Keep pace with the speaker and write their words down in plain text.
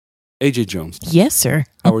AJ Jones. Yes, sir.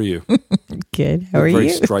 How are you? Good. How are you? Very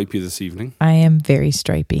stripy this evening. I am very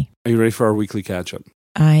stripy. Are you ready for our weekly catch-up?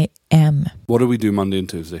 I am. What did we do Monday and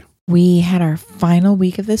Tuesday? We had our final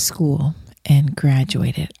week of the school and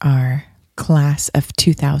graduated our class of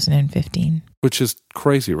 2015. Which is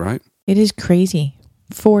crazy, right? It is crazy.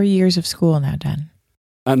 4 years of school now done.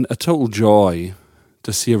 And a total joy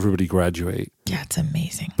to see everybody graduate. Yeah, it's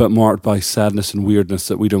amazing. But marked by sadness and weirdness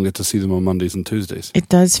that we don't get to see them on Mondays and Tuesdays. It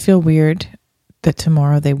does feel weird that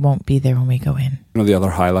tomorrow they won't be there when we go in. You know the other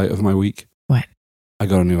highlight of my week? What? I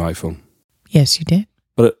got a new iPhone. Yes, you did.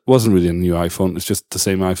 But it wasn't really a new iPhone. It's just the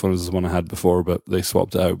same iPhone as the one I had before, but they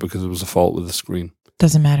swapped it out because it was a fault with the screen.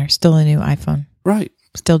 Doesn't matter. Still a new iPhone. Right.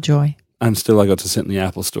 Still joy. And still I got to sit in the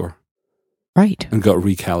Apple store. Right. And got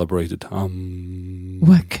recalibrated.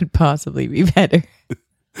 What could possibly be better?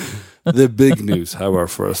 The big news, however,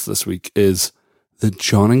 for us this week is that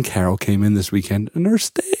John and Carol came in this weekend and are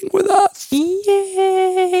staying with us.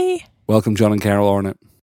 Yay! Welcome, John and Carol Ornett.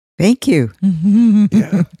 Thank you.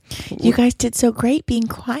 Yeah. You guys did so great being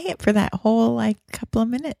quiet for that whole couple of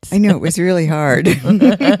minutes. I know, it was really hard.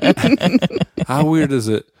 How weird is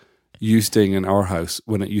it you staying in our house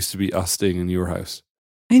when it used to be us staying in your house?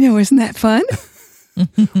 I know, isn't that fun?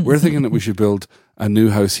 We're thinking that we should build a new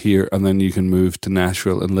house here and then you can move to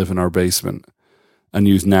Nashville and live in our basement and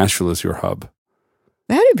use Nashville as your hub.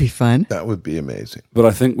 That'd be fun. That would be amazing. But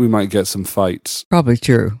I think we might get some fights Probably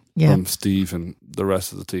true. Yeah. from Steve and the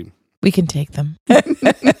rest of the team. We can take them. Yeah.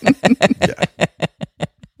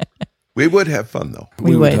 We would have fun, though.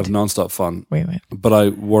 We would would. have nonstop fun. We would. But I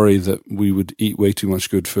worry that we would eat way too much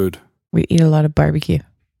good food, We eat a lot of barbecue.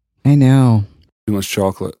 I know. too much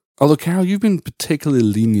chocolate. Although, Carol, you've been particularly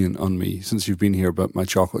lenient on me since you've been here about my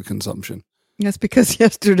chocolate consumption. That's because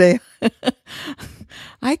yesterday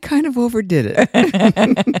I kind of overdid it.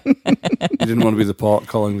 You didn't want to be the pot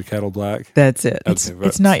calling the kettle black. That's it. Okay,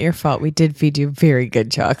 It's not your fault. We did feed you very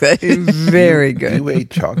good chocolate. Very good. You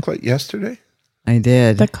ate chocolate yesterday? I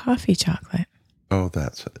did. The coffee chocolate. Oh,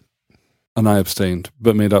 that's it. And I abstained,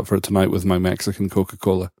 but made up for it tonight with my Mexican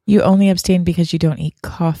Coca-Cola. You only abstain because you don't eat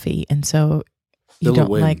coffee, and so you Still a don't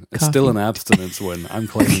win. like It's coffee. still an abstinence win. I'm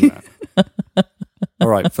claiming that. All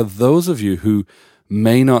right. For those of you who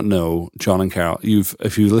may not know John and Carol,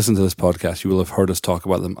 if you listen to this podcast, you will have heard us talk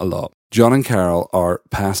about them a lot. John and Carol are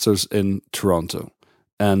pastors in Toronto.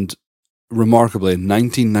 And remarkably, in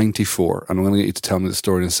 1994, and I'm going to get you to tell me the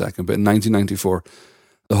story in a second, but in 1994,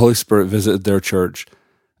 the Holy Spirit visited their church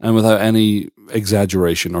and without any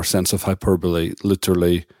exaggeration or sense of hyperbole,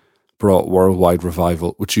 literally brought worldwide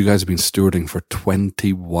revival, which you guys have been stewarding for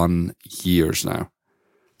 21 years now.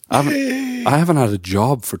 I haven't had a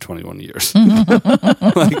job for 21 years.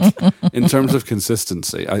 In terms of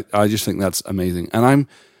consistency, I just think that's amazing. And I'm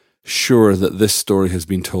sure that this story has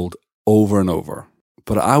been told over and over.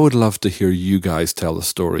 But I would love to hear you guys tell the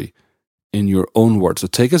story in your own words. So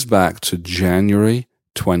take us back to January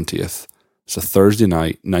 20th. It's a Thursday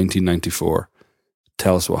night, 1994.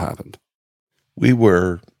 Tell us what happened. We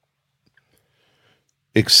were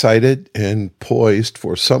excited and poised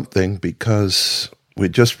for something because we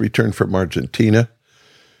just returned from Argentina,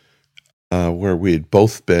 where we had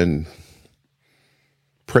both been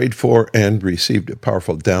prayed for and received a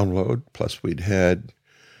powerful download. Plus, we'd had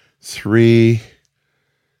 3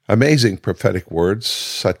 amazing prophetic words,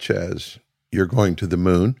 such as, "You're going to the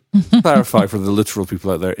moon." Clarify for the literal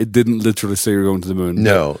people out there. It didn't literally say you're going to the moon.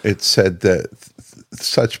 No, it said that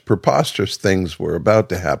such preposterous things were about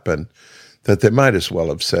to happen that they might as well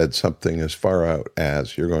have said something as far out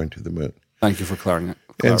as, "You're going to the moon." Thank you for clarifying.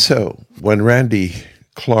 And so when Randy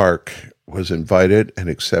Clark was invited and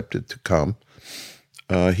accepted to come,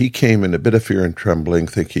 he came in a bit of fear and trembling,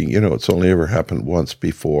 thinking, it's only ever happened once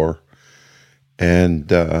before. And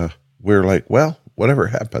we're like, well, whatever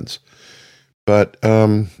happens. But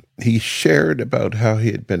he shared about how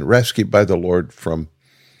he had been rescued by the Lord from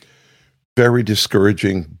very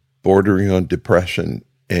discouraging, bordering on depression.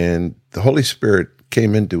 And the Holy Spirit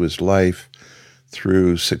came into his life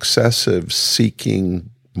through successive seeking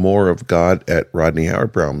more of God at Rodney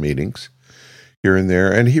Howard-Browne meetings here and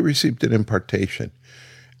there, and he received an impartation.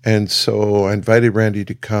 And so I invited Randy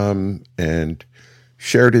to come and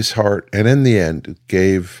shared his heart, and in the end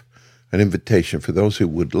gave an invitation for those who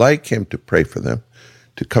would like him to pray for them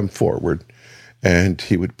to come forward, and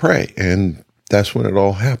he would pray. And that's when it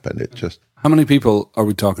all happened. How many people are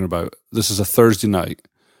we talking about? This is a Thursday night.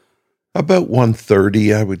 About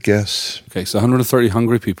 130, I would guess. Okay, so 130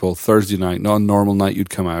 hungry people, Thursday night, not a normal night you'd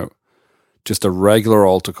come out, just a regular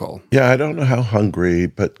altar call. Yeah, I don't know how hungry,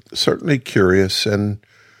 but certainly curious and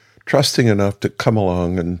trusting enough to come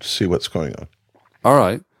along and see what's going on. All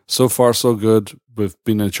right. So far, so good. We've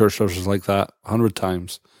been in church services like that 100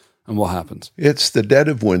 times. And what happens? It's the dead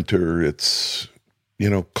of winter. It's,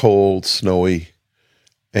 cold, snowy.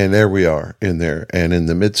 And there we are in there. And in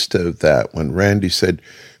the midst of that, when Randy said,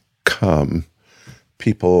 come,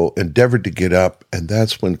 people endeavored to get up. And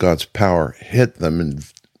that's when God's power hit them and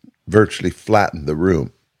virtually flattened the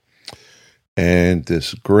room. And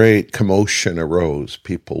this great commotion arose.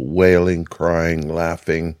 People wailing, crying,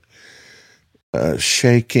 laughing,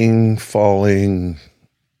 shaking, falling,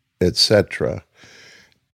 etc.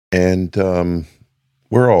 And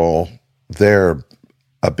we're all there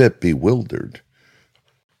a bit bewildered.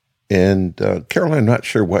 And Carol, I'm not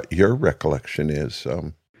sure what your recollection is.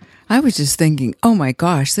 I was just thinking, oh my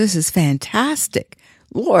gosh, this is fantastic.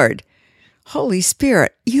 Lord, Holy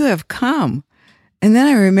Spirit, you have come. And then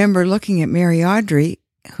I remember looking at Mary Audrey,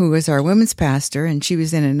 who was our women's pastor, and she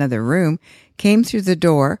was in another room, came through the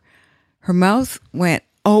door. Her mouth went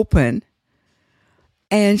open,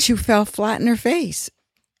 and she fell flat in her face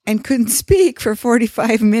and couldn't speak for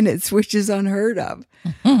 45 minutes, which is unheard of.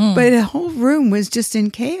 But the whole room was just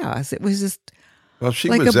in chaos. It was just she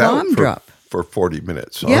like was a out bomb drop. For 40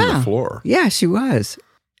 minutes on the floor. Yeah, she was.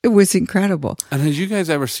 It was incredible. And had you guys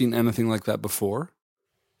ever seen anything like that before?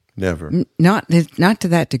 Never. Not to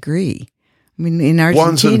that degree. I mean, in Argentina,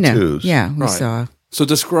 Ones and twos. Yeah, we Right. saw. So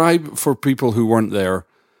describe for people who weren't there,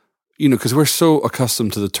 because we're so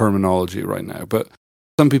accustomed to the terminology right now, but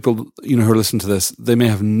some people, who are listening to this, they might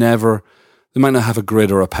not have a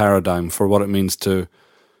grid or a paradigm for what it means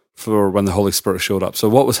for when the Holy Spirit showed up. So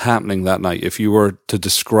what was happening that night? If you were to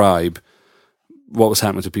describe what was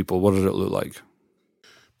happening to people, what did it look like?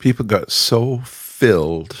 People got so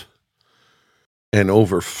filled and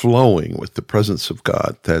overflowing with the presence of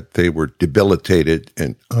God that they were debilitated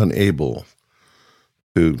and unable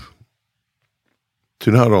to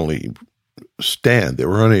not only stand, they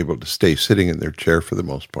were unable to stay sitting in their chair for the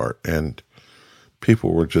most part. And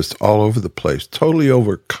people were just all over the place, totally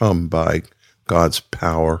overcome by God's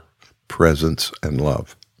power, presence, and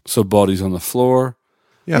love. So bodies on the floor,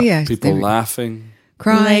 Yeah, people they were laughing.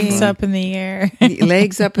 crying, Legs up in the air.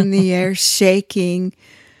 legs up in the air, shaking,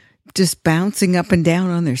 just bouncing up and down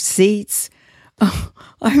on their seats. Oh,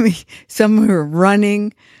 I mean, some were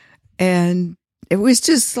running, and it was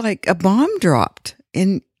just like a bomb dropped.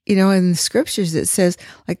 And in the scriptures it says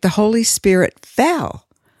like the Holy Spirit fell.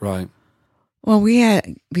 Right, Well,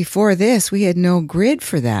 before this, we had no grid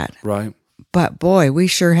for that. right. But boy, we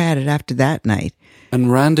sure had it after that night.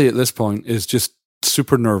 And Randy at this point is just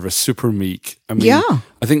super nervous, super meek. I mean, Yeah.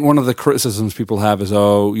 I think one of the criticisms people have is,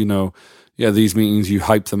 these meetings, you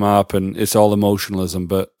hype them up and it's all emotionalism.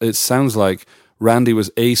 But it sounds like Randy was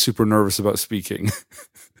A, super nervous about speaking.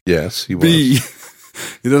 Yes, he was. B,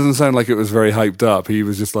 it doesn't sound like it was very hyped up. He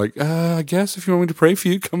was just like, I guess if you want me to pray for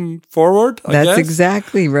you, come forward. I That's guess.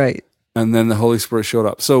 exactly right. And then the Holy Spirit showed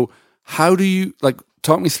up. So how do you,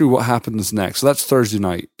 talk me through what happens next? So that's Thursday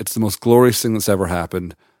night. It's the most glorious thing that's ever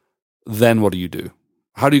happened. Then what do you do?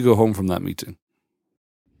 How do you go home from that meeting?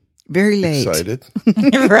 Very late. Excited.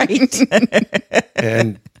 Right.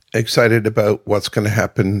 And excited about what's going to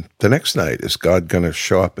happen the next night. Is God going to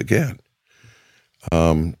show up again?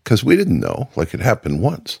 Because we didn't know. Like, it happened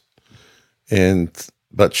once.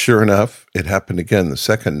 But sure enough, it happened again the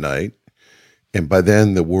second night. And by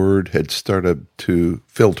then, the word had started to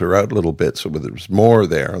filter out a little bit, so there was more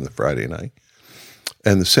there on the Friday night.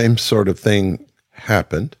 And the same sort of thing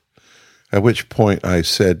happened, at which point I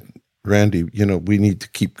said, Randy, we need to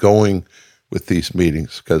keep going with these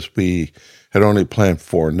meetings because we had only planned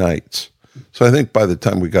 4 nights. So I think by the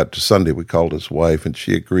time we got to Sunday, we called his wife, and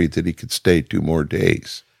she agreed that he could stay 2 more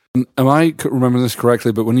days. Am I remembering this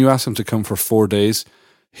correctly? But when you asked him to come for 4 days,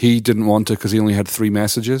 he didn't want to because he only had 3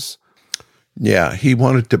 messages? Yeah, he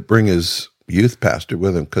wanted to bring his youth pastor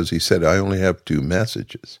with him because he said, I only have 2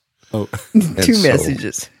 messages. Oh, Two so,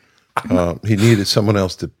 messages. He needed someone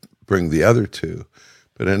else to bring the other 2.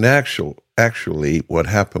 But actually, what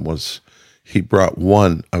happened was he brought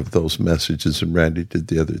 1 of those messages and Randy did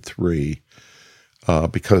the other 3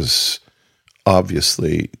 because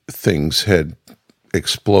obviously things had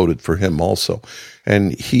exploded for him also.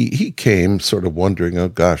 And he came sort of wondering, oh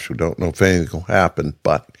gosh, we don't know if anything will happen,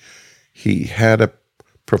 but he had a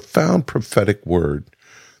profound prophetic word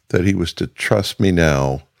that he was to trust me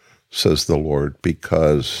now, says the Lord,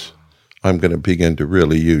 because I'm going to begin to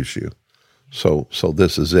really use you. So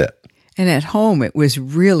this is it. And at home, it was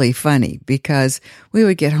really funny because we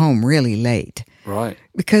would get home really late right.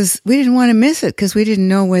 because we didn't want to miss it because we didn't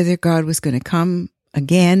know whether God was going to come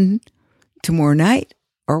again tomorrow night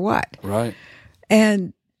or what. Right.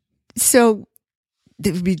 And so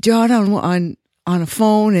there would be John on a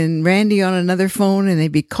phone and Randy on another phone, and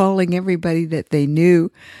they'd be calling everybody that they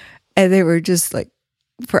knew. And they were just like,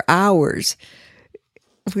 for hours.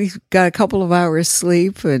 We got a couple of hours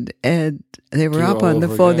sleep, and they were Do it up on all the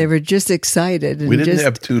over phone. again. They were just excited. And We didn't just,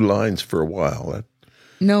 have 2 lines for a while.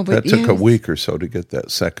 no, but That took a yes. week or so to get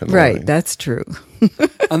that second Right, line. that's true.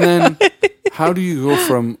 And then how do you go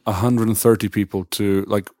from 130 people to,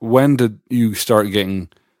 like, when did you start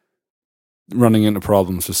running into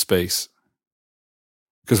problems with space?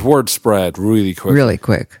 Because word spread really quick. Really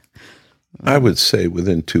quick. I would say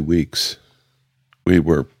within 2 weeks, we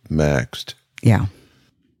were maxed. Yeah.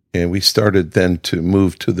 And we started then to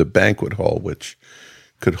move to the banquet hall, which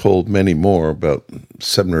could hold many more, about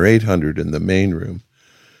 700 or 800 in the main room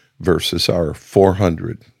versus our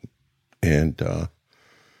 400. And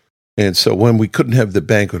so when we couldn't have the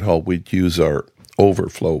banquet hall, we'd use our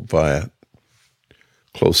overflow via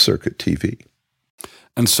closed circuit TV.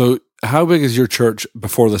 And so how big is your church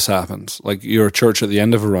before this happens? Like, you're a church at the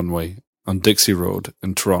end of a runway on Dixie Road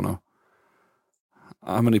in Toronto.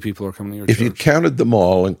 How many people are coming to your If church? you counted them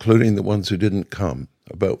all, including the ones who didn't come,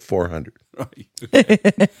 about 400. Right.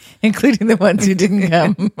 Including the ones who didn't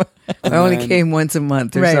come. I only then- came once a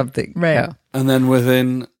month or Right, something. right. Yeah. And then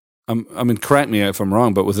within, I mean, correct me if I'm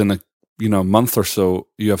wrong, but within a month or so,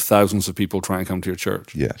 you have thousands of people trying to come to your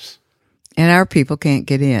church. Yes. And our people can't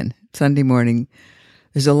get in. Sunday morning,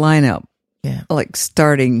 there's a lineup, Yeah. like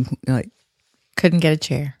starting, like Couldn't get a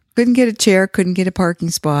chair. couldn't get a chair, couldn't get a parking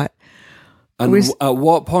spot. And Was- at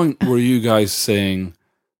what point were you guys saying,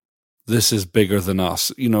 this is bigger than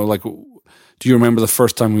us? You know, like, do you remember the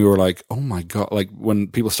first time we were like, oh my God, like when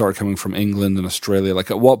people started coming from England and Australia,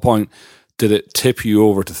 like at what point did it tip you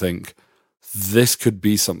over to think, this could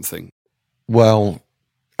be something? Well,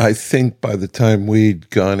 I think by the time we'd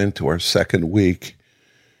gone into our second week,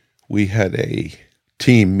 we had a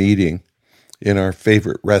team meeting in our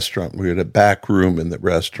favorite restaurant. We had a back room in the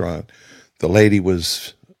restaurant. The lady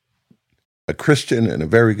was a Christian and a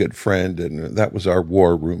very good friend, and that was our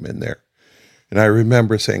war room in there. And I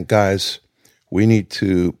remember saying, guys, we need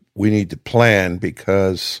to plan,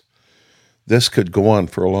 because this could go on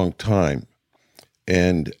for a long time.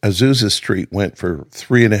 And Azusa Street went for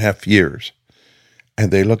 3.5 years. And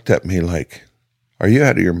they looked at me like, are you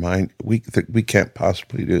out of your mind? We can't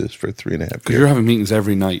possibly do this for 3.5 Because years. you're having meetings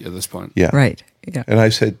every night at this point. Yeah. Right. Yeah. And I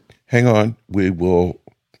said, hang on, we will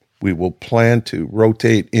plan to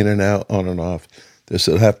rotate in and out, on and off. This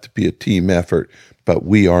will have to be a team effort, but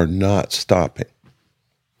we are not stopping.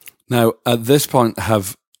 Now, at this point,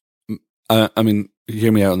 I mean,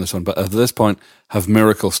 hear me out on this one, but at this point, have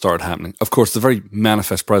miracles started happening? Of course, the very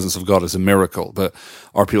manifest presence of God is a miracle, but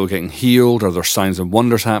are people getting healed? Are there signs and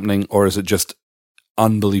wonders happening? Or is it just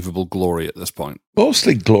unbelievable glory at this point?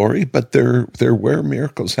 Mostly glory, but there were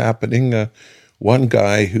miracles happening. One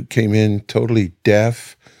guy who came in totally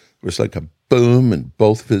deaf, it was like a boom, and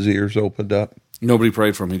both of his ears opened up. Nobody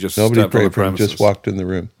prayed for him. He just Nobody stepped on the prayed for him, premises. just walked in the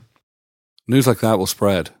room. News like that will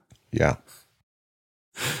spread. Yeah.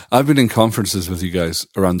 I've been in conferences with you guys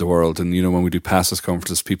around the world, and when we do pastors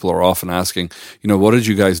conferences, people are often asking, what did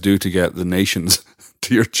you guys do to get the nations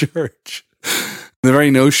to your church? The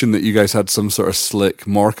very notion that you guys had some sort of slick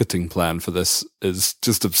marketing plan for this is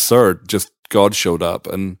just absurd. Just God showed up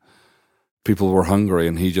and people were hungry,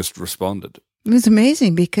 and he just responded. It was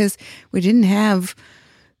amazing because we didn't have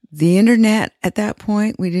the internet at that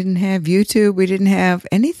point. We didn't have YouTube. We didn't have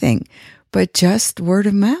anything but just word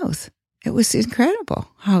of mouth. It was incredible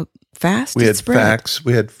how fast We it had spread. fax,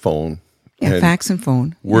 we had phone. Yeah, and fax and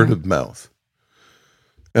phone. word Yeah. of mouth.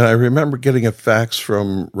 And I remember getting a fax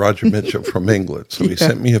from Roger Mitchell from England. So he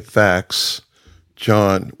sent me a fax.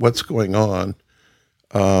 John, what's going on?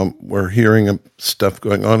 We're hearing stuff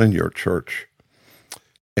going on in your church.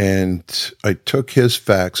 And I took his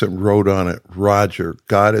fax and wrote on it, Roger,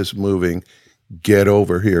 God is moving. Get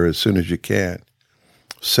over here as soon as you can.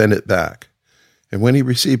 Send it back. And when he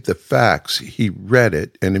received the fax, he read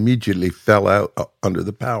it and immediately fell out under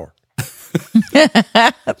the power.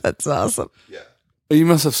 That's awesome. You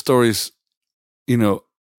must have stories,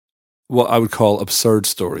 what I would call absurd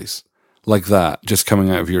stories like that, just coming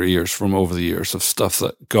out of your ears from over the years of stuff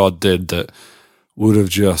that God did that would have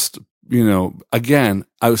just, again,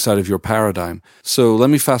 outside of your paradigm. So let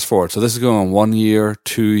me fast forward. So this is going on 1 year,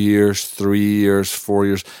 2 years, 3 years, 4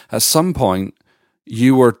 years. At some point,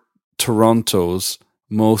 you were Toronto's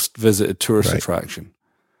most visited tourist Right. attraction.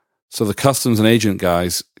 So the customs and agent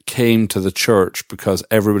guys came to the church because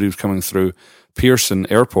everybody was coming through Pearson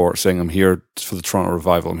Airport saying, I'm here for the Toronto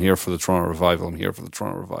Revival, I'm here for the Toronto Revival, I'm here for the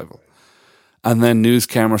Toronto Revival. And then news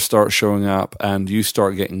cameras start showing up and you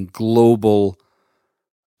start getting global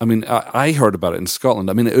I mean, I heard about it in Scotland.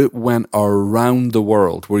 I mean, it went around the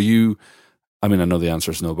world. Were you, I mean, I know the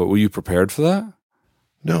answer is no, but were you prepared for that?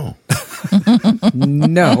 No.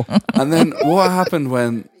 No. And then what happened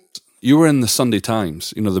when you were in the Sunday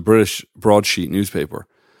Times, you know, the British broadsheet newspaper,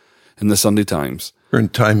 in the Sunday Times? We're in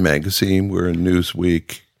Time Magazine. We're in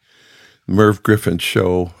Newsweek, Merv Griffin's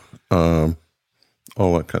show, all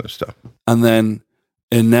that kind of stuff. And then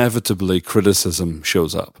inevitably criticism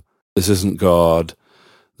shows up. This isn't God.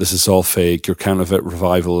 This is all fake. You're counterfeit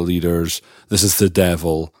revival leaders. This is the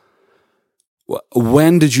devil.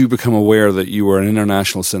 When did you become aware that you were an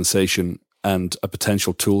international sensation and a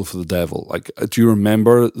potential tool for the devil? Like, do you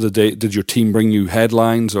remember the day? Did your team bring you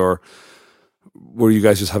headlines, or were you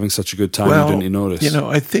guys just having such a good time you didn't notice? You know,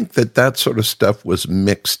 I think that sort of stuff was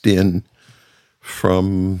mixed in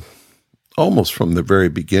from almost from the very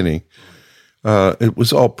beginning. It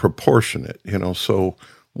was all proportionate, you know, so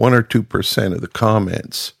 1 or 2% of the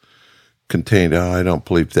comments contained, oh, I don't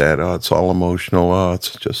believe that. Oh, it's all emotional. Oh,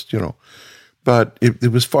 it's just, you know. But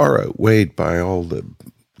it was far outweighed by all the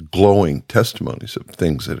glowing testimonies of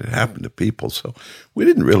things that had happened to people. So we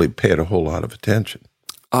didn't really pay it a whole lot of attention.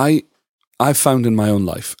 I found in my own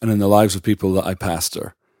life and in the lives of people that I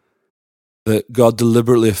pastor that God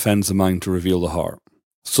deliberately offends the mind to reveal the heart.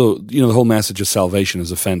 So, you know, the whole message of salvation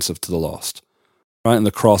is offensive to the lost, right? And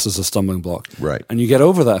the cross is a stumbling block. Right. And you get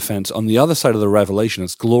over that offense. On the other side of the revelation,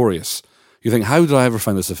 it's glorious. You think, how did I ever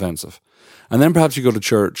find this offensive? And then perhaps you go to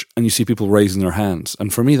church and you see people raising their hands.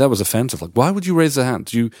 And for me, that was offensive. Like, why would you raise the hand?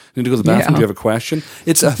 Do you need to go to the bathroom? Yeah. Do you have a question?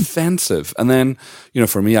 It's offensive. And then, you know,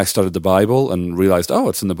 for me, I studied the Bible and realized, oh,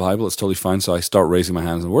 it's in the Bible. It's totally fine. So I start raising my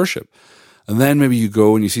hands in worship. And then maybe you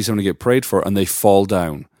go and you see somebody get prayed for and they fall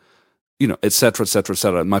down, you know, et cetera, et cetera, et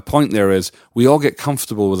cetera. My point there is we all get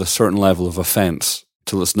comfortable with a certain level of offense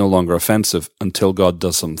till it's no longer offensive until God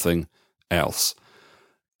does something else.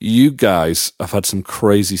 You guys have had some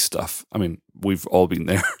crazy stuff. I mean, we've all been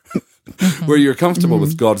there where you're comfortable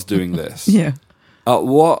with God's doing this. Yeah.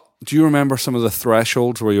 What do you remember some of the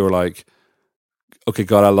thresholds where you were like, okay,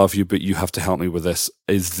 God, I love you, but you have to help me with this.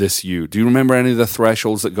 Is this you? Do you remember any of the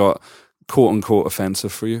thresholds that got quote unquote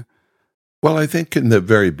offensive for you? Well, I think in the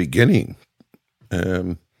very beginning,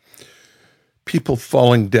 people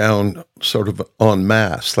falling down sort of en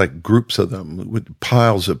masse, like groups of them with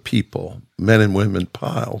piles of people, men and women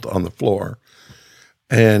piled on the floor.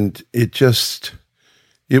 And it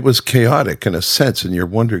was chaotic in a sense. And you're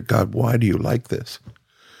wondering, God, why do you like this?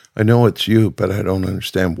 I know it's you, but I don't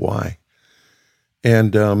understand why.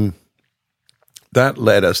 And that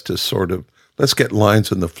led us to sort of, let's get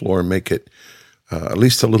lines on the floor and make it at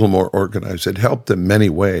least a little more organized. It helped in many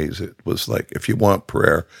ways. It was like, if you want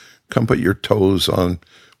prayer, come put your toes on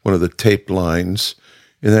one of the taped lines.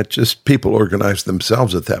 And that just people organized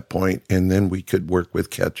themselves at that point, and then we could work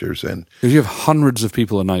with catchers. And because you have hundreds of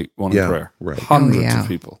people a night wanting prayer. Right. Hundreds of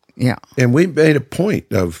people. Yeah. And we made a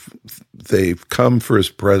point of they've come for his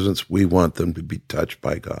presence. We want them to be touched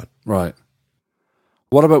by God. Right.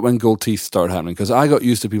 What about when gold teeth started happening? Because I got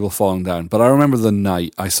used to people falling down, but I remember the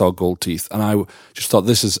night I saw gold teeth, and I just thought,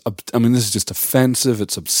 this is just offensive.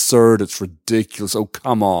 It's absurd. It's ridiculous. Oh,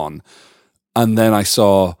 come on. And then I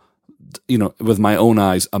saw, you know, with my own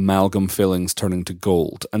eyes, amalgam fillings turning to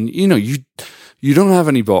gold. And, you know, you don't have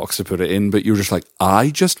any box to put it in, but you're just like, I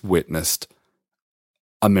just witnessed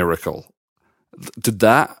a miracle. Did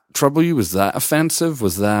that trouble you? Was that offensive?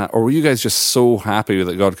 Or were you guys just so happy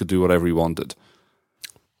that God could do whatever he wanted?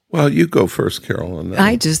 Well, you go first, Carol, on that.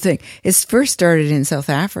 I just think it first started in South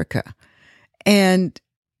Africa, and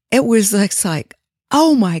it was like,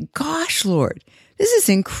 oh my gosh, Lord, this is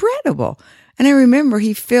incredible. And I remember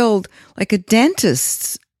he filled like a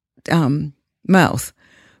dentist's mouth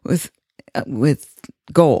with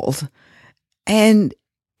gold, and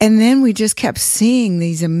then we just kept seeing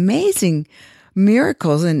these amazing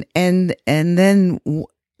miracles, and then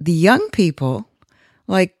the young people,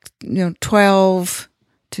 like 12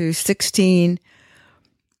 to 16,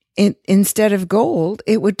 instead of gold,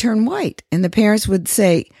 it would turn white. And the parents would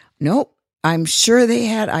say, nope, I'm sure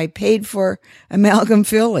I paid for amalgam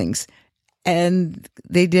fillings. And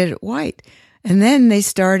they did it white. And then they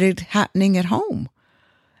started happening at home.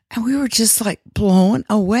 And we were just like blown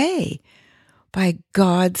away by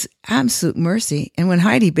God's absolute mercy. And when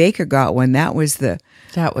Heidi Baker got one, that was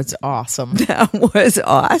awesome. That was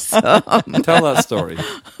awesome. Tell that story.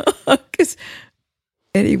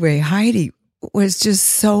 Anyway, Heidi was just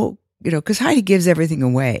so, because Heidi gives everything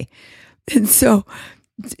away. And so,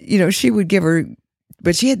 she would give her,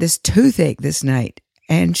 but she had this toothache this night,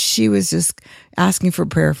 and she was just asking for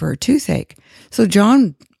prayer for her toothache. So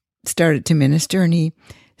John started to minister, and he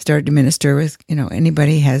started to minister with,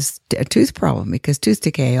 anybody has a tooth problem, because tooth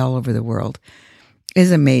decay all over the world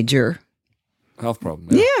is a major health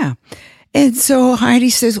problem. Yeah. And so Heidi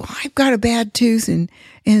says, well, I've got a bad tooth.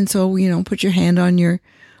 And so, put your hand on your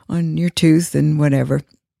tooth and whatever.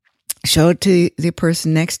 Show it to the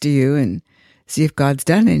person next to you and see if God's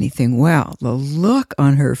done anything. Well, the look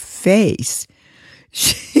on her face,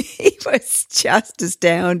 she was just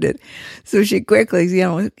astounded. So she quickly,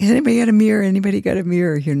 has anybody got a mirror? Anybody got a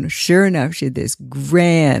mirror? Sure enough, she had this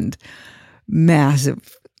grand,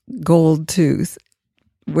 massive gold tooth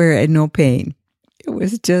where it had no pain. It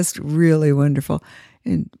was just really wonderful.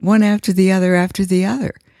 And one after the other after the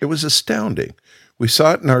other. It was astounding. We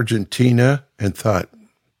saw it in Argentina and thought,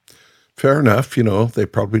 fair enough, they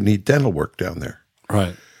probably need dental work down there.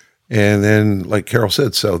 Right. And then, like Carol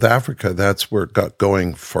said, South Africa, that's where it got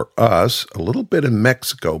going for us. A little bit in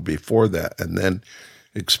Mexico before that, and then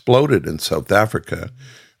exploded in South Africa.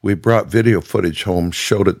 We brought video footage home,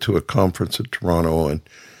 showed it to a conference in Toronto, and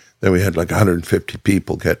then we had like 150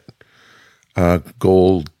 people get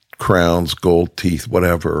gold crowns, gold teeth,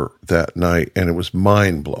 whatever, that night. And it was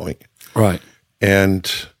mind-blowing. Right.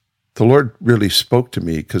 And the Lord really spoke to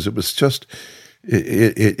me, because it was just,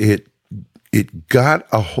 it got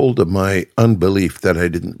a hold of my unbelief that I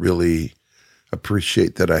didn't really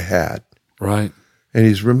appreciate that I had. Right. And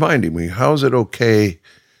he's reminding me, how is it okay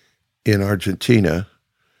in Argentina,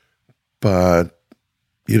 but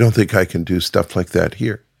you don't think I can do stuff like that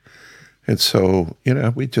here? And so,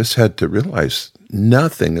 we just had to realize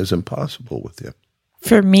nothing is impossible with him.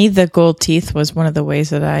 For me, the gold teeth was one of the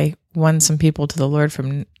ways that I won some people to the Lord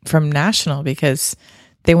from National, because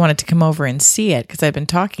they wanted to come over and see it, because I've been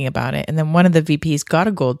talking about it. And then one of the VPs got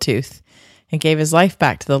a gold tooth and gave his life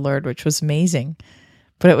back to the Lord, which was amazing.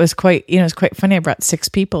 But it was quite funny. I brought 6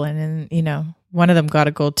 people in, and, one of them got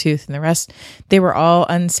a gold tooth, and the rest, they were all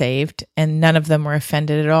unsaved, and none of them were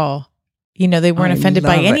offended at all. They weren't offended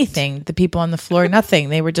by anything. The people on the floor, nothing.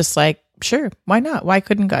 They were just like, sure, why not? Why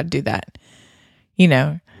couldn't God do that? So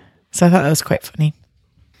I thought that was quite funny.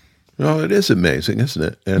 Well, it is amazing, isn't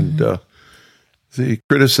it? And the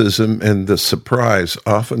criticism and the surprise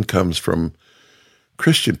often comes from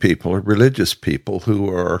Christian people or religious people who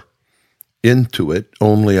are into it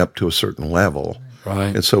only up to a certain level.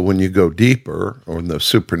 Right. And so when you go deeper, or when the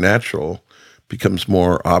supernatural becomes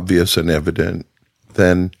more obvious and evident,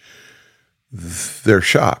 then they're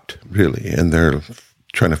shocked, really, and they're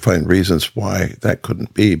trying to find reasons why that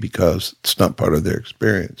couldn't be, because it's not part of their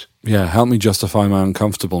experience. Yeah, help me justify my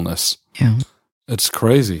uncomfortableness. Yeah. It's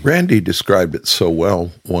crazy. Randy described it so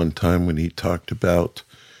well one time when he talked about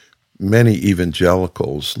many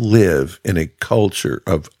evangelicals live in a culture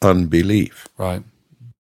of unbelief. Right.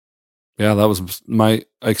 Yeah, that was my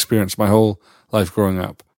experience my whole life growing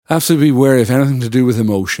up. I have to be wary of anything to do with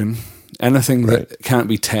emotion, anything that can't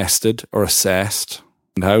be tested or assessed.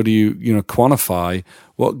 And how do you, quantify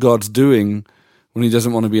what God's doing when he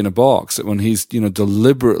doesn't want to be in a box, when he's,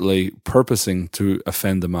 deliberately purposing to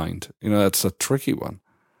offend the mind? That's a tricky one.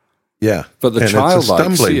 Yeah. But the and child, it's a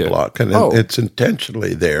stumbling block, and it's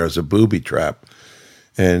intentionally there as a booby trap.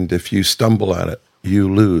 And if you stumble at it,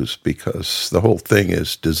 you lose, because the whole thing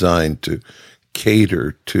is designed to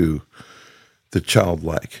cater to the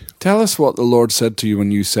childlike. Tell us what the Lord said to you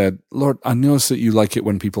when you said, Lord, I notice that you like it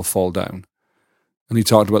when people fall down. And he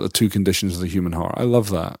talked about the 2 conditions of the human heart. I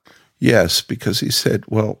love that. Yes, because he said,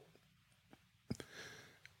 well,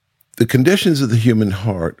 the conditions of the human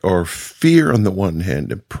heart are fear on the one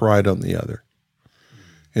hand and pride on the other.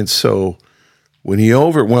 And so when he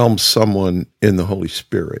overwhelms someone in the Holy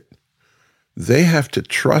Spirit, they have to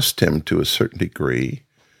trust him to a certain degree,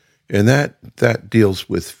 and that deals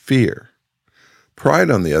with fear.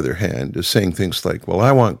 Pride, on the other hand, is saying things like, well,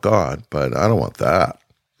 I want God, but I don't want that.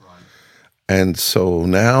 Right. And so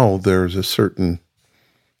now there's a certain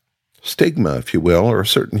stigma, if you will, or a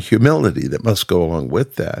certain humility that must go along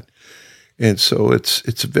with that. And so it's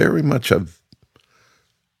very much of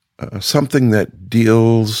something that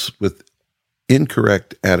deals with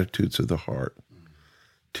incorrect attitudes of the heart.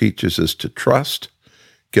 Teaches us to trust,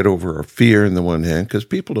 get over our fear in the one hand, because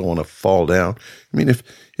people don't want to fall down. I mean, if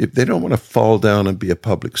they don't want to fall down and be a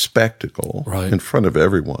public spectacle in front of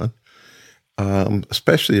everyone,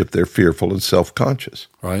 especially if they're fearful and self-conscious.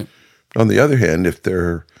 Right. But on the other hand, if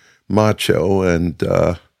they're macho and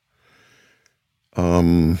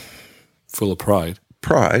full of pride,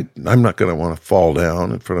 I'm not going to want to fall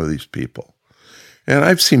down in front of these people. And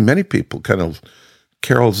I've seen many people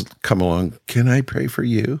Carol's come along, can I pray for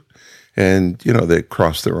you? And, they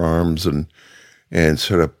cross their arms and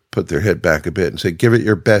sort of put their head back a bit and say, give it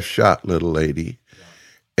your best shot, little lady.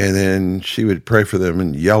 Yeah. And then she would pray for them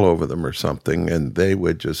and yell over them or something, and they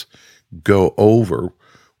would just go over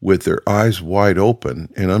with their eyes wide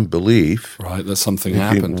open in unbelief. Right, that something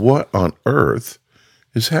thinking, happened. what on earth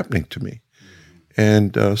is happening to me?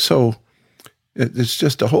 And so it's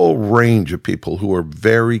just a whole range of people who are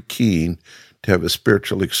very keen to have a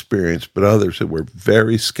spiritual experience, but others who were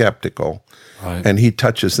very skeptical. Right. And he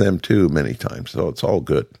touches them too many times, so it's all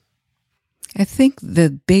good. I think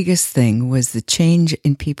the biggest thing was the change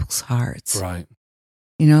in people's hearts. Right.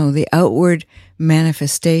 You know, the outward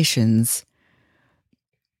manifestations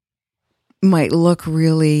might look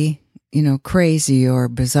really, crazy or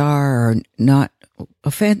bizarre or not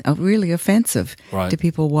really offensive Right. to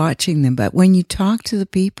people watching them. But when you talk to the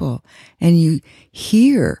people and you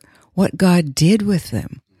hear what God did with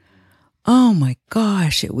them, oh my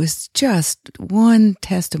gosh, it was just one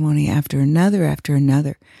testimony after another after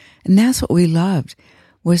another. And that's what we loved,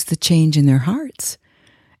 was the change in their hearts.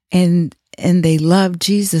 And they loved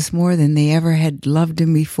Jesus more than they ever had loved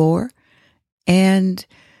him before. And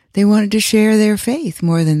they wanted to share their faith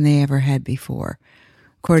more than they ever had before.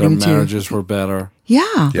 Their According to marriages were better.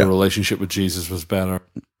 Yeah. Their relationship with Jesus was better.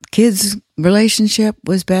 Kids' relationship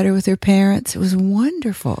was better with their parents. It was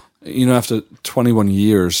wonderful. After 21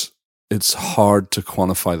 years, it's hard to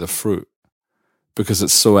quantify the fruit because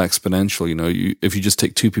it's so exponential. If you just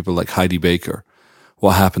take two people like Heidi Baker,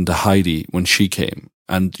 what happened to Heidi when she came,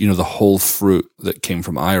 and the whole fruit that came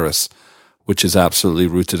from Iris, which is absolutely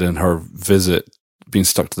rooted in her visit being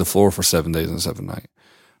stuck to the floor for 7 days and 7 nights.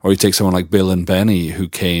 Or you take someone like Bill and Benny, who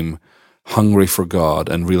came hungry for God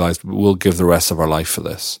and realized we'll give the rest of our life for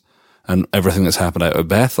this, and everything that's happened out of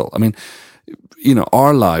Bethel. I mean,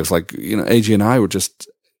 our lives, like, AJ and I were just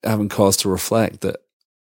having cause to reflect that,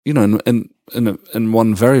 in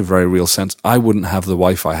one very, very real sense, I wouldn't have the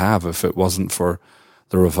wife I have if it wasn't for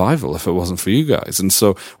the revival, if it wasn't for you guys. And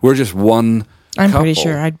so we're just one I'm couple. pretty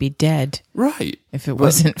sure I'd be dead Right. if it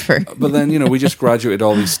wasn't for. But then, we just graduated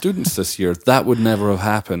all these students this year. That would never have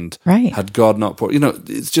happened Right. had God not poured.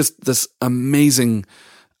 It's just this amazing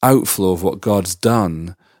outflow of what God's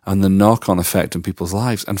done and the knock-on effect in people's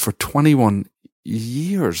lives. And for 21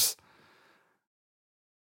 years,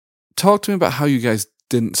 talk to me about how you guys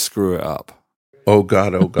didn't screw it up. Oh,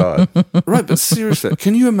 God, oh, God. Right, but seriously,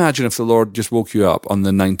 can you imagine if the Lord just woke you up on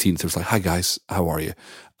the 19th? It was like, hi guys, how are you?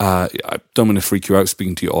 I don't mean to freak you out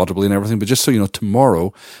speaking to you audibly and everything, but just so you know,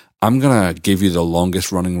 tomorrow I'm going to give you the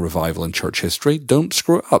longest running revival in church history. Don't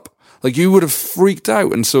screw it up. Like, you would have freaked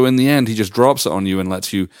out. And so in the end, he just drops it on you and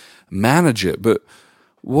lets you manage it. But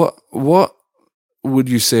what would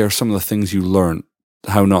you say are some of the things you learned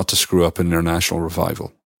how not to screw up in international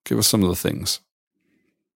revival? Give us some of the things.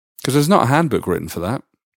 Because there's not a handbook written for that.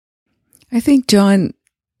 I think, John,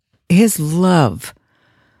 his love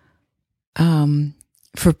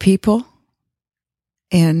for people,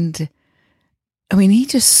 and he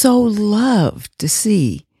just so loved to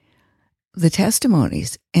see the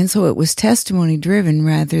testimonies. And so it was testimony driven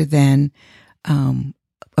rather than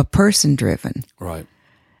a person driven. Right.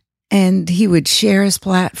 And he would share his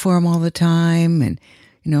platform all the time and,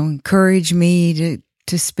 encourage me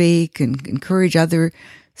to speak and encourage others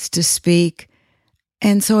to speak.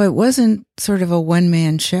 And so it wasn't sort of a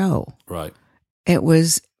one-man show. Right. It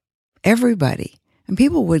was everybody. And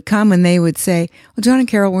people would come and they would say, well, John and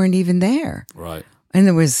Carol weren't even there. Right. And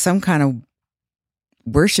there was some kind of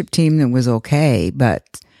worship team that was okay,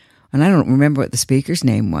 and I don't remember what the speaker's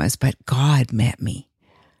name was, but God met me.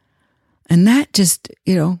 And that just,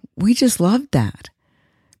 we just loved that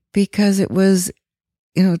because it was,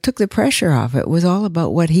 it took the pressure off. It was all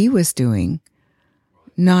about what he was doing,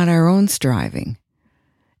 not our own striving.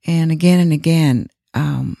 And again,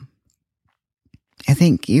 I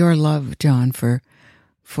think your love, John, for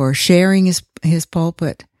sharing his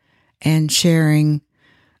pulpit and sharing,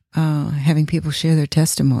 having people share their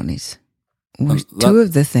testimonies were two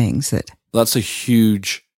of the things that. That's a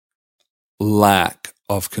huge lack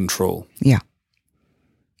of control. Yeah.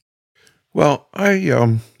 Well,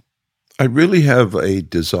 I really have a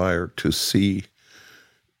desire to see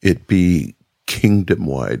it be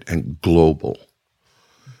kingdom-wide and global.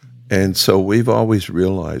 And so we've always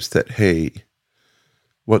realized that, hey,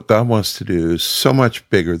 what God wants to do is so much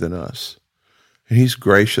bigger than us. And he's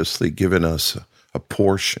graciously given us a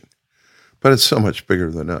portion, but it's so much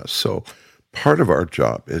bigger than us. So part of our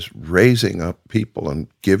job is raising up people and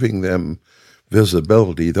giving them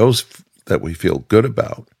visibility, those that we feel good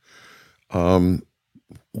about.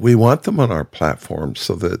 We want them on our platform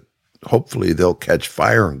so that hopefully they'll catch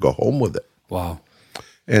fire and go home with it. Wow.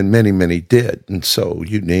 And many, many did. And so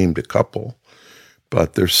you named a couple,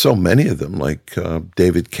 but there's so many of them, like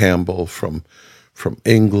David Campbell from from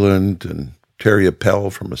England, and Terry Appel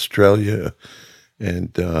from Australia,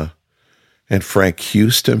 and Frank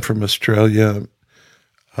Houston from Australia.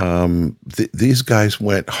 These guys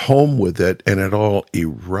went home with it, and it all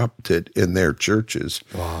erupted in their churches.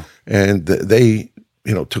 Wow. And they,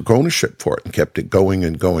 took ownership for it and kept it going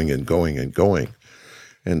and going and going and going.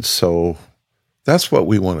 And so that's what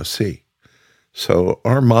we want to see. So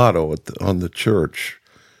our motto on the church,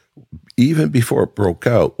 even before it broke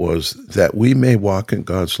out, was that we may walk in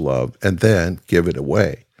God's love and then give it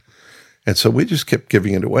away. And so we just kept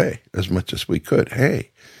giving it away as much as we could.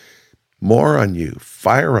 Hey, more on you,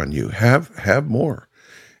 fire on you, have more.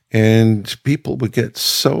 And people would get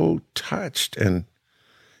so touched. And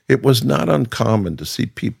it was not uncommon to see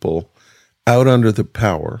people out under the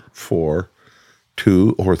power for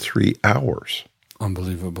 2 or 3 hours.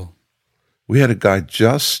 Unbelievable. We had a guy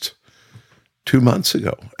just 2 months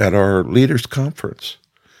ago at our leaders conference.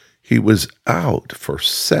 He was out for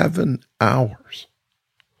 7 hours.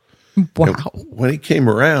 Wow. And when he came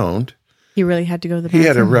around, He really had to go to the bathroom. he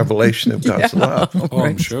had a revelation of God's love. Oh,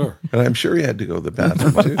 I'm sure. And I'm sure he had to go to the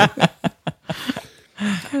bathroom too.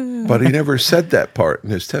 But he never said that part in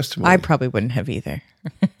his testimony. I probably wouldn't have either.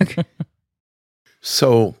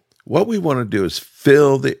 So what we want to do is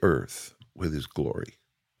fill the earth with his glory.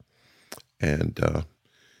 And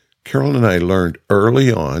Carol and I learned early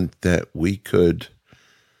on that we could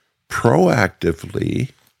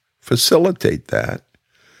proactively facilitate that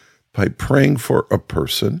by praying for a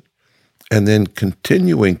person and then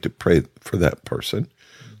continuing to pray for that person.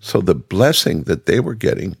 So the blessing that they were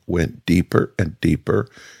getting went deeper and deeper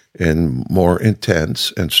and more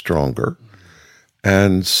intense and stronger.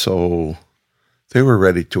 And so they were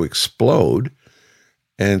ready to explode.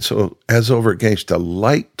 And so as over against a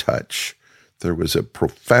light touch, there was a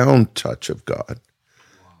profound touch of God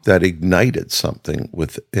that ignited something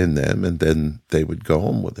within them, and then they would go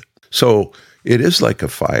home with it. So it is like a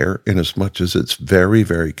fire in as much as it's very,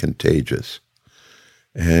 very contagious,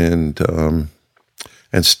 and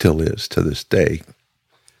still is to this day.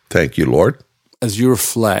 Thank you, Lord. As you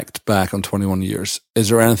reflect back on 21 years, is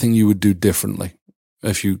there anything you would do differently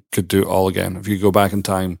if you could do it all again? If you go back in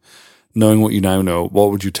time, knowing what you now know, what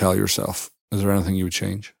would you tell yourself? Is there anything you would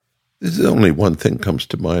change? This is only one thing comes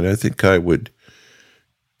to mind. I think I would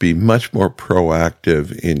be much more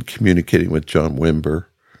proactive in communicating with John Wimber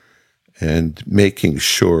and making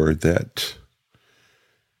sure that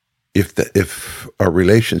if our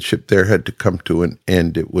relationship there had to come to an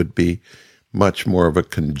end, it would be much more of a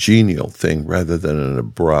congenial thing rather than an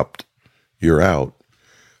abrupt, you're out.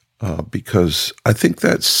 Because I think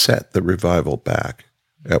that set the revival back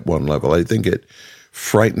at one level. I think it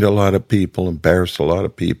frightened a lot of people, embarrassed a lot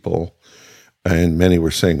of people, and many were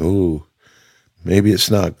saying, ooh, maybe it's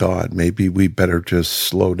not God. Maybe we better just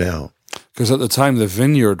slow down. Because at the time, the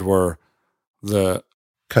Vineyard were the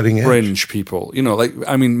cutting edge fringe people.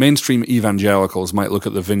 Mainstream evangelicals might look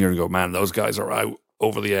at the Vineyard and go, man, those guys are out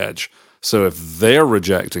over the edge. So if they're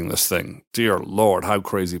rejecting this thing, dear Lord, how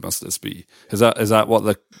crazy must this be? Is that what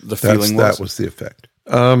the feeling was? That was the effect.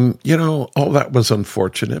 All that was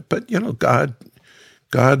unfortunate, but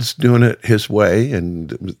God's doing it his way,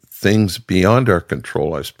 and things beyond our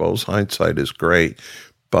control, I suppose. Hindsight is great,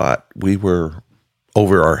 but we were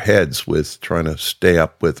over our heads with trying to stay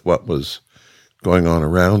up with what was going on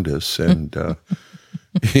around us. And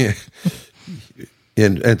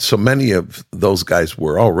and so many of those guys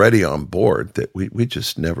were already on board that we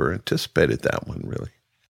just never anticipated that one, really.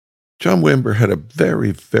 John Wimber had a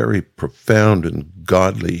very, very profound and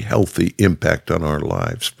godly, healthy impact on our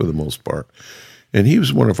lives for the most part. And he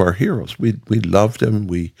was one of our heroes. We loved him.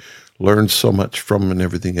 We learned so much from him and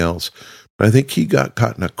everything else. But I think he got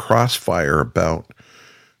caught in a crossfire about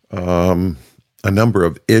a number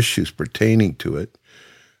of issues pertaining to it.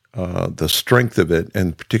 The strength of it,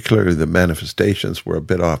 and particularly the manifestations, were a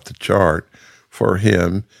bit off the chart for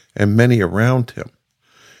him and many around him.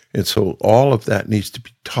 And so all of that needs to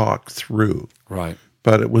be talked through. Right.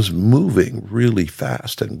 But it was moving really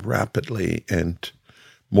fast and rapidly, and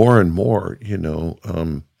more,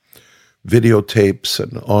 videotapes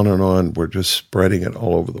and on, were just spreading it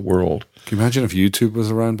all over the world. Can you imagine if YouTube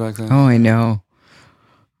was around back then? Oh, I know.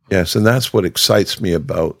 Yes, and that's what excites me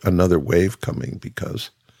about another wave coming, because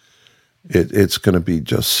it's going to be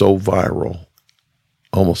just so viral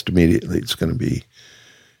almost immediately. It's going to be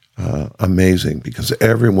amazing, because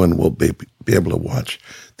everyone will be able to watch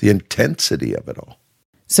the intensity of it all.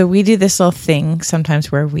 So we do this little thing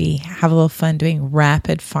sometimes where we have a little fun doing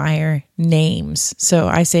rapid fire names. So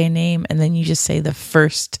I say a name, and then you just say the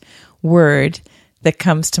first word that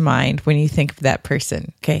comes to mind when you think of that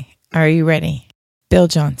person. Okay, are you ready? Bill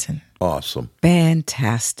Johnson. Awesome.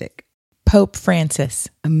 Fantastic. Pope Francis.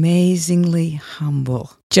 Amazingly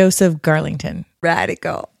humble. Joseph Garlington.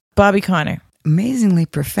 Radical. Bobby Connor. Amazingly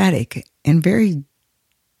prophetic and very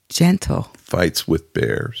gentle. Fights with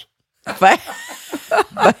bears.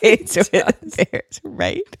 Fights with bears,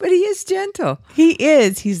 right? But he is gentle. He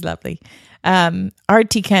is. He's lovely.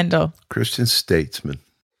 R.T. Kendall. Christian statesman.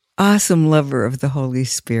 Awesome lover of the Holy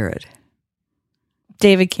Spirit.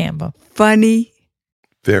 David Campbell. Funny.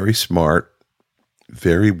 Very smart.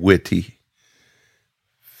 Very witty.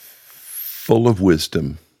 Full of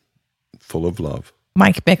wisdom. Full of love.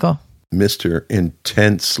 Mike Bickle. Mr.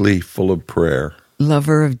 Intensely full of prayer.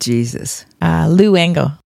 Lover of Jesus. Lou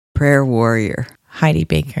Engle. Prayer warrior. Heidi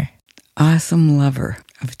Baker. Awesome lover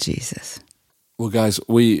of Jesus. Well, guys,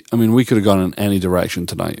 we could have gone in any direction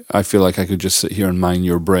tonight. I feel like I could just sit here and mine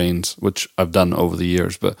your brains, which I've done over the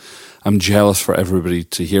years, but I'm jealous for everybody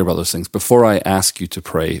to hear about those things. Before I ask you to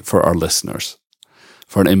pray for our listeners,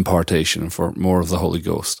 for an impartation, for more of the Holy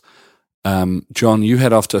Ghost, John, you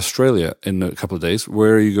head off to Australia in a couple of days.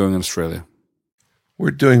 Where are you going in Australia?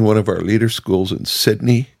 We're doing one of our leader schools in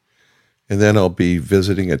Sydney, and then I'll be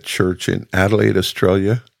visiting a church in Adelaide,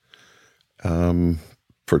 Australia,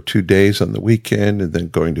 for 2 days on the weekend, and then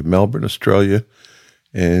going to Melbourne, Australia,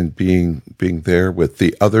 and being there with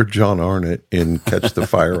the other John Arnott in Catch the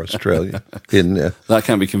Fire, Australia. That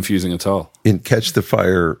can't be confusing at all. In Catch the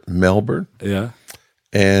Fire, Melbourne. Yeah.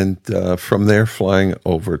 And from there, flying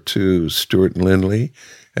over to Stuart and Lindley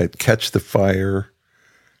at Catch the Fire,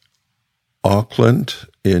 Auckland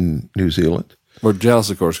in New Zealand. We're jealous,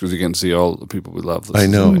 of course, because you can see all the people we love. I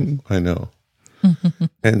know.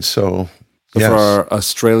 And so, yes. For our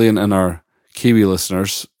Australian and our Kiwi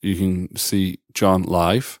listeners, you can see John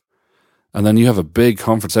live. And then you have a big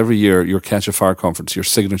conference every year, your Catch a Fire conference, your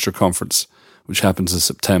signature conference, which happens in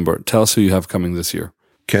September. Tell us who you have coming this year.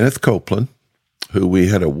 Kenneth Copeland, who we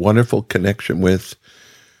had a wonderful connection with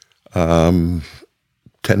 10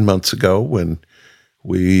 months ago when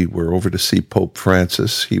we were over to see Pope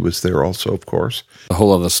Francis. He was there also, of course. A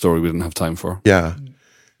whole other story we didn't have time for. Yeah.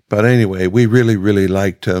 But anyway, we really, really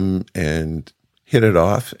liked him and hit it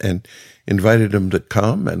off and invited him to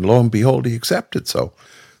come. And lo and behold, he accepted. So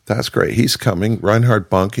that's great. He's coming. Reinhard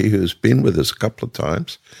Bonnke, who's been with us a couple of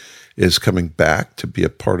times, is coming back to be a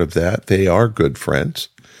part of that. They are good friends.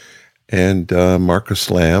 And Marcus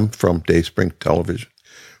Lamb from Dayspring Television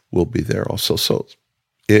will be there also. So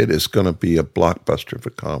it is going to be a blockbuster of a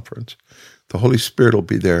conference. The Holy Spirit will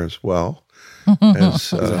be there as well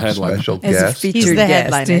as a special guest. Featured He's the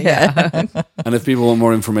guest. headliner, Yeah. And if people want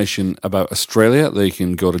more information about Australia, they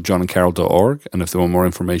can go to johnandcarol.org. And if they want more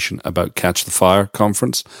information about Catch the Fire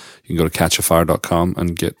conference, you can go to catchafire.com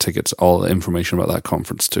and get tickets, all the information about that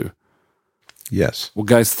conference too. Yes. Well,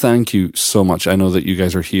 guys, thank you so much. I know that you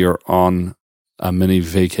guys are here on a mini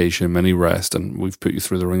vacation, mini rest, and we've put you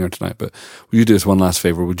through the ringer tonight. But will you do us one last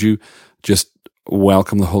favor? Would you just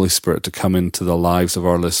welcome the Holy Spirit to come into the lives of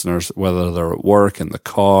our listeners, whether they're at work, in the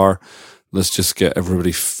car? Let's just get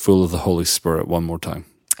everybody full of the Holy Spirit one more time.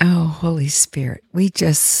 Oh, Holy Spirit, we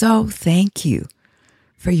just so thank you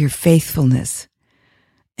for your faithfulness.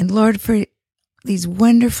 And Lord, for these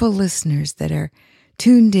wonderful listeners that are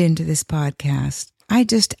tuned into this podcast, I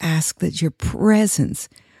just ask that your presence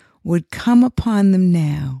would come upon them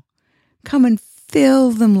now. Come and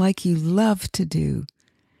fill them like you love to do.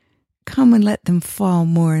 Come and let them fall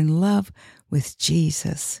more in love with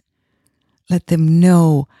Jesus. Let them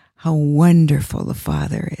know how wonderful the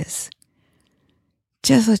Father is.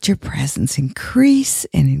 Just let your presence increase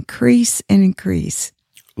and increase and increase.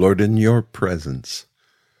 Lord, in your presence,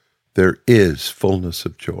 there is fullness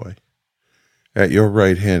of joy. At your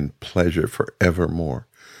right hand, pleasure forevermore.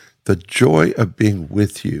 The joy of being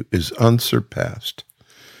with you is unsurpassed.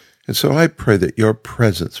 And so I pray that your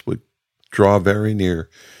presence would draw very near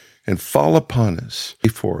and fall upon us,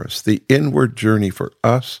 before us, the inward journey for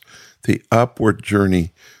us, the upward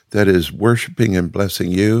journey that is worshiping and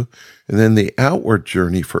blessing you, and then the outward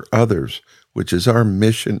journey for others, which is our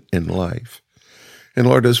mission in life. And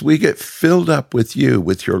Lord, as we get filled up with you,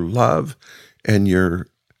 with your love and your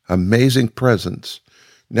amazing presence,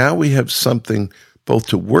 now we have something both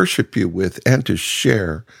to worship you with and to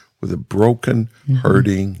share with a broken,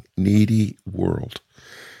 hurting, needy world.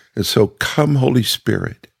 And so come, Holy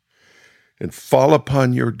Spirit, and fall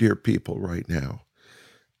upon your dear people right now,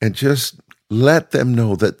 and just let them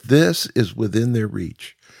know that this is within their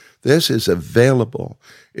reach. This is available.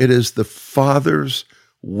 It is the Father's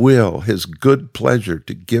will, his good pleasure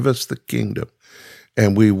to give us the kingdom.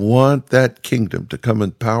 And we want that kingdom to come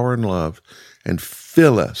in power and love and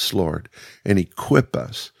fill us, Lord, and equip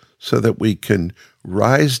us so that we can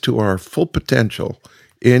rise to our full potential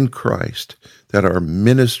in Christ, that our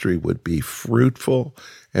ministry would be fruitful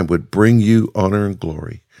and would bring you honor and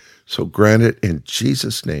glory. So grant it in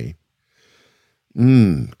Jesus' name.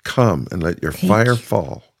 Come and let your fire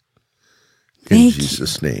fall in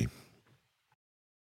Jesus' name.